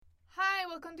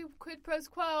welcome to Quid Pros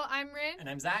Quo. I'm Rin. And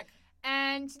I'm Zach.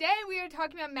 And today we are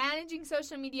talking about managing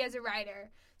social media as a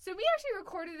writer. So we actually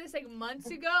recorded this months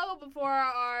ago before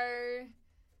our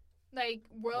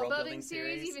world building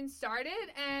series even started,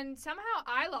 and somehow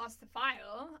I lost the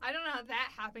file. I don't know how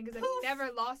that happened because I've never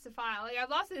lost a file. I've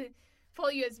lost a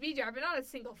full USB drive, but not a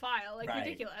single file. Right.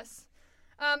 Ridiculous.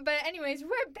 But anyways,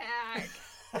 we're back.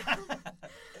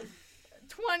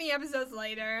 20 episodes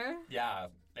later. Yeah,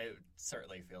 it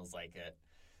certainly feels like it.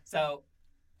 So,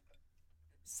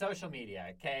 social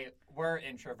media, okay? We're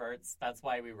introverts. That's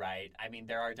why we write. I mean,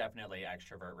 there are definitely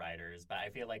extrovert writers, but I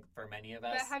feel like for many of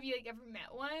us... But have you, ever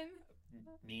met one?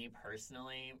 Me,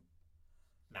 personally,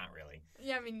 not really.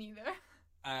 Yeah, me neither.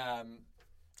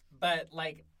 But,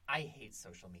 I hate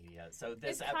social media. So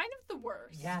this it's kind of the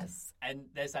worst. Yes. And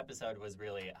this episode was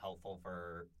really helpful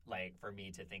for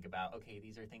me to think about, okay,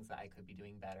 these are things that I could be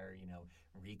doing better,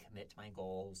 recommit to my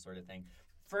goals sort of thing.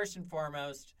 First and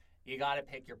foremost, you got to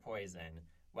pick your poison,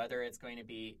 whether it's going to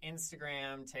be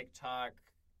Instagram, TikTok,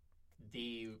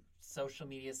 the social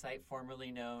media site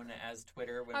formerly known as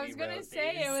Twitter when we wrote these. I was going to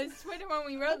say it was Twitter when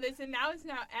we wrote this, and now it's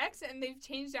X, and they've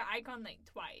changed their icon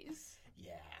twice.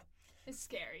 Yeah. It's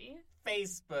scary.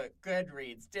 Facebook,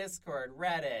 Goodreads, Discord,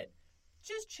 Reddit.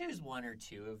 Just choose one or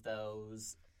two of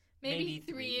those. Maybe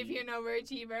three if you're an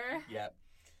overachiever. Yep.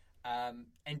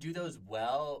 And do those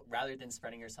well rather than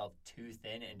spreading yourself too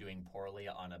thin and doing poorly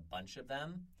on a bunch of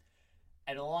them.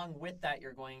 And along with that,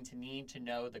 you're going to need to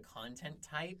know the content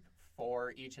type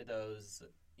for each of those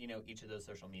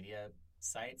social media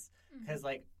sites. Because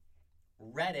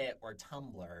Reddit or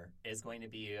Tumblr is going to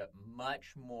be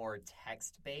much more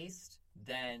text-based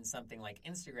than something like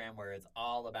Instagram where it's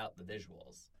all about the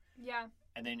visuals. Yeah.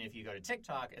 And then if you go to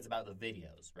TikTok, it's about the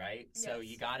videos, right? Yes. So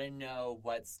you got to know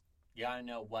what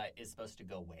is supposed to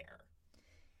go where.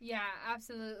 Yeah,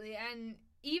 absolutely. And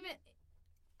even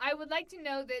I would like to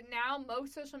know that now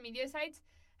most social media sites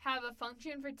have a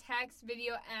function for text,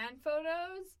 video, and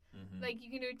photos. Mm-hmm. You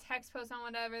can do a text post on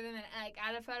whatever, then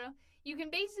add a photo. You can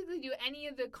basically do any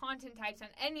of the content types on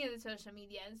any of the social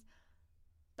medias,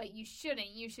 but you shouldn't.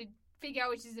 You should figure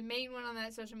out which is the main one on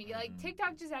that social media.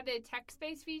 TikTok just added a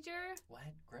text-based feature. What?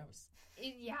 Gross.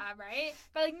 Yeah, right?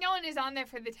 But, no one is on there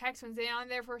for the text ones. They're on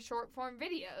there for short-form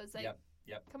videos. Yep.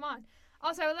 Come on.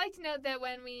 Also, I would like to note that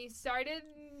when we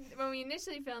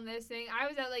initially filmed this thing, I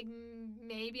was at,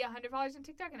 maybe $100 on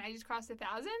TikTok, and I just crossed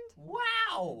 1,000.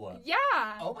 Wow!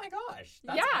 Yeah! Oh, my gosh.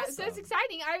 That's awesome. So it's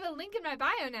exciting. I have a link in my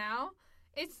bio now.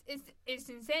 It's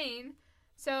insane.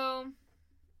 So...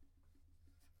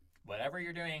 whatever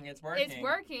you're doing, it's working. It's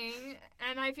working,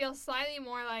 and I feel slightly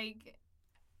more,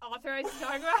 authorized to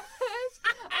talk about this.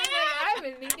 I have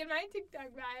a link in my TikTok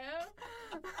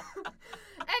bio.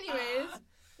 Anyways...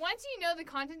 once you know the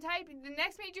content type, the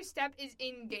next major step is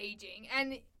engaging.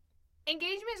 And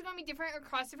engagement is going to be different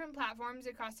across different platforms,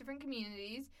 across different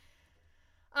communities.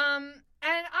 And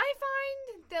I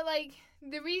find that,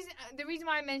 the reason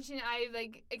why I mentioned I,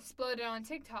 exploded on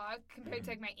TikTok compared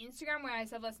to, my Instagram, where I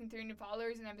still have less than 300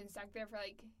 followers, and I've been stuck there for,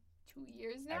 2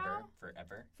 years now.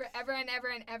 Forever and ever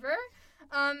and ever.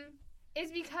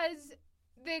 Is because...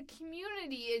 the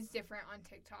community is different on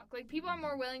TikTok. People are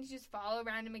more willing to just follow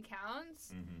random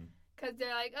accounts because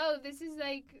they're oh, this is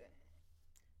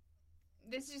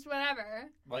just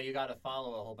whatever. Well, you got to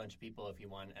follow a whole bunch of people if you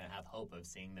want to have hope of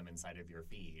seeing them inside of your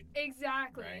feed.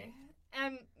 Exactly. Right?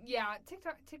 And yeah,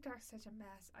 TikTok's such a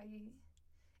mess.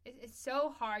 It's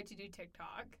so hard to do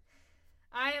TikTok.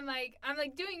 I'm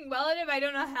doing well at it, but I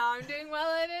don't know how I'm doing well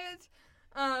at it.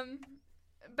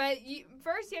 But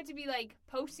first you have to be,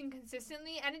 posting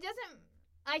consistently, and it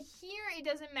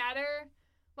doesn't matter.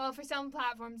 Well, for some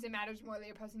platforms, it matters more that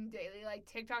you're posting daily.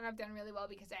 TikTok, I've done really well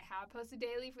because I have posted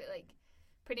daily for,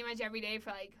 pretty much every day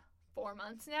for, 4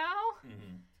 months now.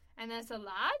 Mm-hmm. And that's a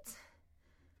lot.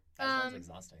 That sounds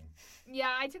exhausting.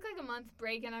 Yeah, I took, a month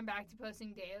break, and I'm back to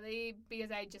posting daily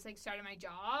because I just, started my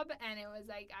job, and it was,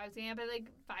 I was getting up at,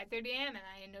 5:30 a.m., and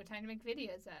I had no time to make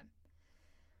videos.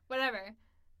 Whatever.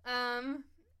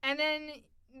 And then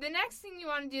the next thing you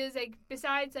want to do is,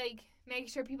 besides, making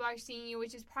sure people are seeing you,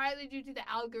 which is partly due to the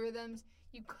algorithms,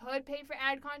 you could pay for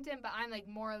ad content, but I'm,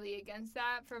 morally against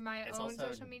that for my own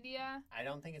social media. I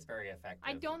don't think it's very effective.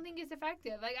 I don't think it's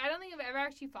effective. I don't think I've ever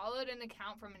actually followed an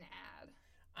account from an ad.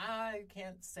 I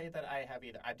can't say that I have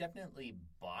either. I've definitely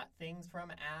bought things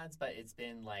from ads, but it's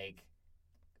been,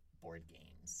 board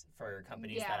games for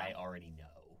companies that I already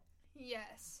know.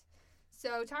 Yes.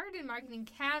 So targeted marketing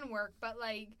can work, but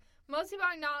most people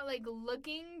are not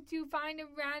looking to find a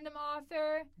random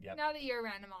author. Yep. Not that you're a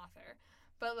random author,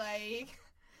 but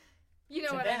You know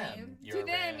To what them, I mean? you're To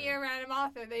them, a you're a random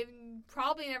author. They've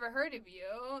probably never heard of you.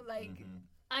 Like, Mhm.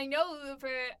 I know for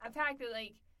a fact that,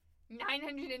 like,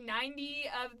 990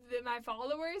 of my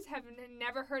followers have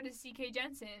never heard of C.K.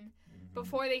 Jensen Mhm.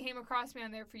 before they came across me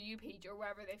on their For You page or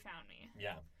wherever they found me.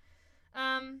 Yeah.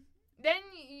 Then,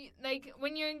 like,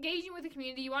 when you're engaging with the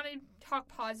community, you want to talk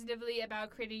positively about a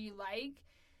creator you like,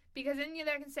 because then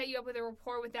that can set you up with a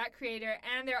rapport with that creator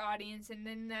and their audience, and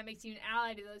then that makes you an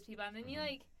ally to those people, and then you, Mhm.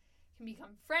 like, can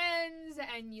become friends,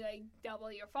 and you, like,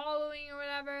 double your following or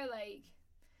whatever. Like,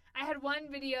 I had one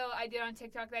video I did on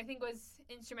TikTok that I think was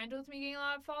instrumental to me getting a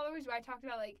lot of followers, where I talked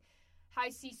about, like, how I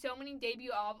see so many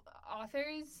debut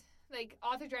authors, like,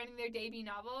 authors writing their debut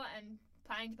novel and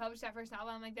planning to publish that first novel.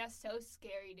 I'm like, that's so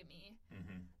scary to me.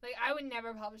 Mhm. Like, I would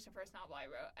never publish the first novel I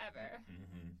wrote, ever.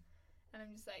 Mhm. And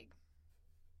I'm just like,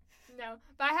 no.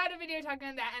 But I had a video talking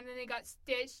on that, and then it got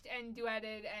stitched and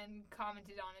duetted and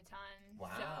commented on a ton.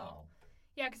 Wow. So,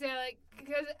 yeah,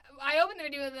 because I opened the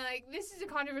video and they're like, this is a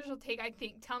controversial take, I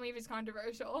think. Tell me if it's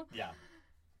controversial. Yeah.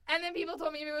 And then people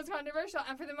told me if it was controversial,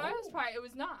 and for the most Oh. part, it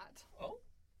was not. Oh.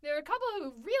 There were a couple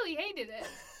who really hated it.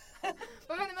 But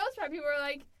for the most part, people were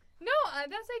like, no, that's,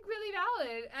 like, really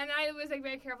valid. And I was, like,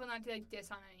 very careful not to, like,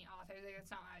 diss on any authors. Like, that's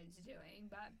not what I was doing.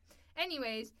 But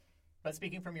anyways, But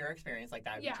speaking from your experience, like,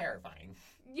 that would Yeah. be terrifying.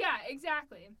 yeah,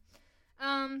 exactly.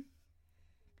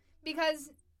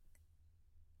 Because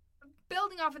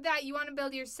building off of that, you want to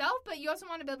build yourself, but you also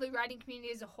want to build the writing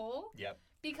community as a whole. Yep.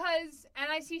 Because,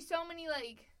 and I see so many,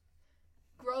 like,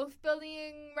 growth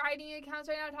building writing accounts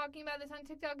right now talking about this on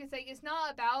TikTok. It's like, it's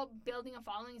not about building a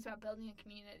following, it's about building a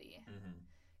community. Mhm.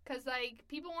 Because, like,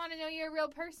 people want to know you're a real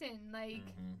person. Like,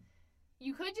 Mhm.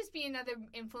 you could just be another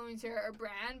influencer or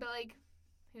brand, but, like,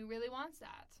 who really wants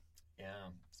that?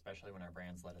 Yeah. Especially when our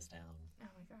brands let us down. Oh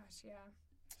my gosh, yeah.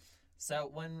 So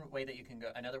another way that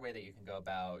you can go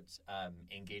about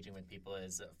engaging with people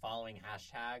is following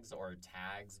hashtags or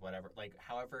tags, whatever, like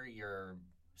however your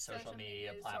social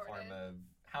media is platform sorted.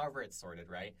 however it's sorted,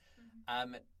 right?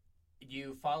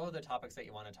 You follow the topics that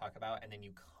you want to talk about, and then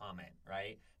you comment,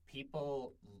 right?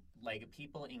 People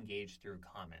engage through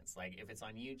comments. Like if it's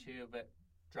on YouTube,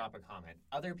 drop a comment.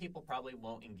 Other people probably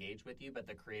won't engage with you, but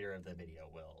the creator of the video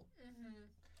will.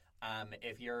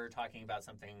 If you're talking about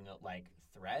something like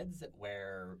Threads,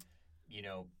 where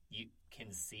you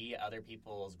can see other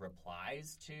people's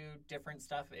replies to different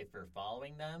stuff, if you're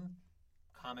following them,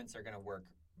 comments are going to work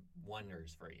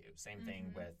wonders for you. Same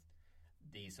thing with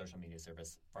the social media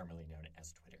service formerly known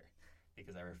as Twitter,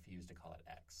 because I refuse to call it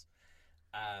X.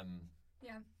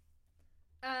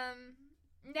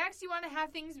 Next, you want to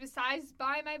have things besides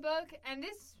buy my book, and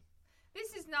this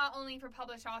is not only for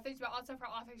published authors, but also for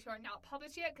authors who are not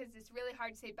published yet, because it's really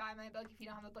hard to say buy my book if you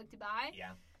don't have a book to buy.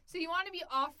 Yeah. So you want to be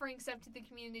offering stuff to the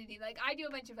community. Like, I do a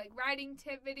bunch of, like, writing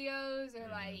tip videos, or,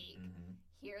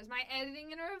 here's my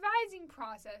editing and revising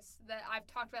process that I've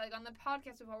talked about, like, on the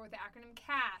podcast before with the acronym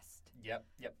CAST. Yep.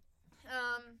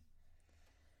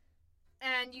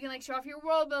 And you can, like, show off your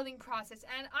world-building process.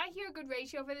 And I hear a good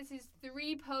ratio for this is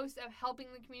 3 posts of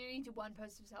helping the community to 1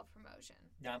 post of self-promotion.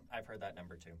 Yeah, I've heard that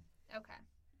number too. Okay.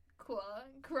 Cool.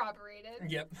 Corroborated.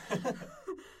 Yep.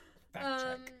 Fact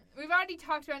check. We've already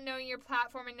talked about knowing your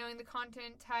platform and knowing the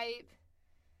content type.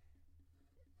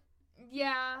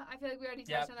 Yeah, I feel like we already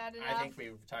touched on that enough. I think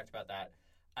we've talked about that.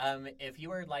 If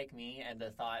you are like me and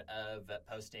the thought of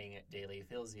posting daily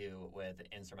fills you with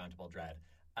insurmountable dread,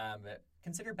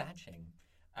 consider batching.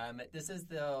 This is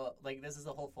the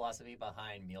whole philosophy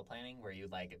behind meal planning, where you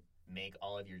make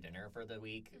all of your dinner for the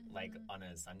week, on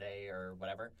a Sunday or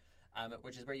whatever,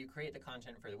 which is where you create the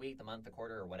content for the week, the month, the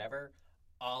quarter, or whatever,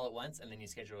 all at once, and then you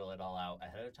schedule it all out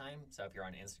ahead of time. So if you're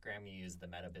on Instagram, you use the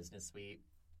Meta Business Suite,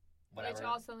 whatever. Which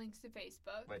also links to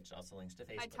Facebook.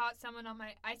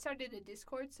 I started a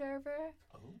Discord server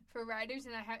for writers,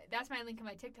 and that's my link in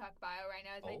my TikTok bio right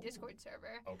now is my Discord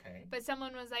server. Okay. But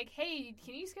someone was like, hey,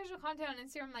 can you schedule content on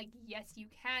Instagram? I'm like, yes, you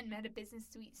can. Meta Business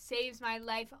Suite saves my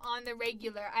life on the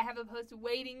regular. I have a post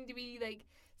waiting to be,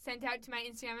 sent out to my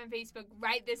Instagram and Facebook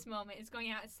right this moment. It's going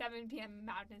out at 7 p.m.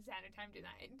 Mountain Standard Time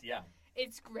tonight. Yeah.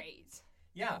 It's great.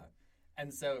 Yeah.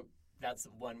 And so that's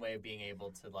one way of being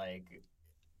able to,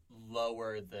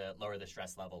 lower the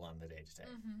stress level on the day-to-day.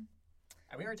 And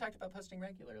we already talked about posting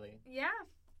regularly. Yeah.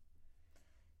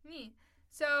 Me.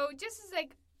 So just as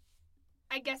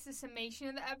I guess the summation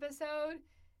of the episode,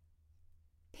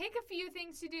 pick a few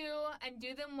things to do and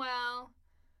do them well.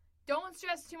 Don't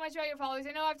stress too much about your followers.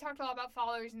 I know I've talked a lot about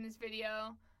followers in this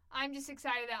video. I'm just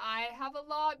excited that I have a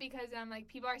lot because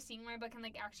people are seeing my book and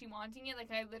actually wanting it.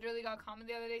 I literally got a comment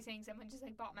the other day saying someone just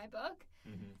bought my book.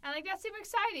 And that's super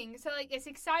exciting. So it's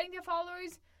exciting to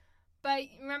followers, But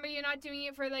remember, you're not doing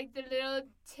it for, like, the little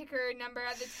ticker number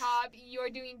at the top. You're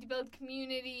doing it to build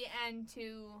community and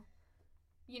to,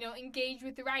 you know, engage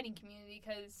with the writing community,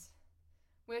 because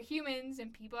we're humans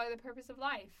and people are the purpose of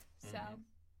life. So,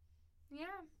 yeah.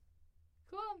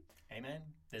 Cool. Amen.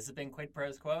 This has been Quid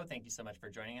Pros Quo. Thank you so much for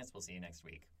joining us. We'll see you next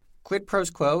week. Quid Pros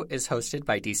Quo is hosted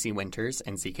by DC Winters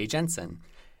and CK Jensen.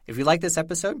 If you like this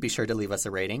episode, be sure to leave us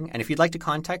a rating. And if you'd like to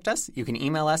contact us, you can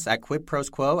email us at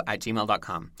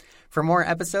quidprosquo@gmail.com. For more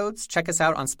episodes, check us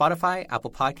out on Spotify,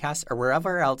 Apple Podcasts, or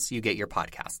wherever else you get your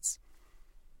podcasts.